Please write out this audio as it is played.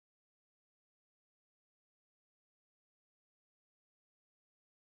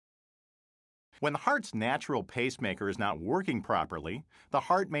When the heart's natural pacemaker is not working properly, the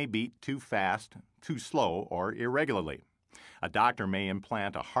heart may beat too fast, too slow, or irregularly. A doctor may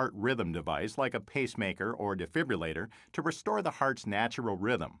implant a heart rhythm device like a pacemaker or defibrillator to restore the heart's natural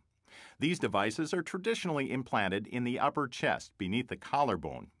rhythm. These devices are traditionally implanted in the upper chest beneath the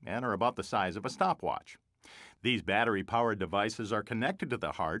collarbone and are about the size of a stopwatch. These battery-powered devices are connected to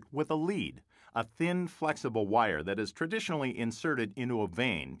the heart with a lead, a thin, flexible wire that is traditionally inserted into a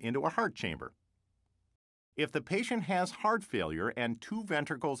vein into a heart chamber. If the patient has heart failure and two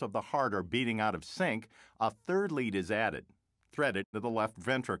ventricles of the heart are beating out of sync, a third lead is added, threaded to the left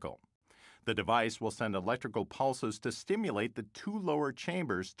ventricle. The device will send electrical pulses to stimulate the two lower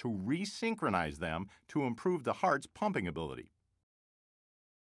chambers to resynchronize them to improve the heart's pumping ability.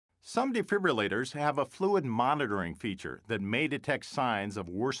 Some defibrillators have a fluid monitoring feature that may detect signs of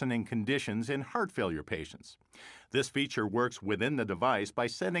worsening conditions in heart failure patients. This feature works within the device by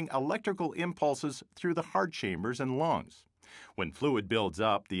sending electrical impulses through the heart chambers and lungs. When fluid builds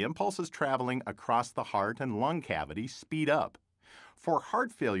up, the impulses traveling across the heart and lung cavity speed up. For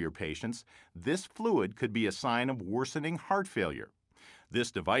heart failure patients, this fluid could be a sign of worsening heart failure. This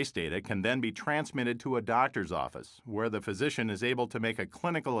device data can then be transmitted to a doctor's office, where the physician is able to make a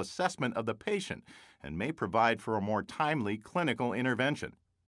clinical assessment of the patient and may provide for a more timely clinical intervention.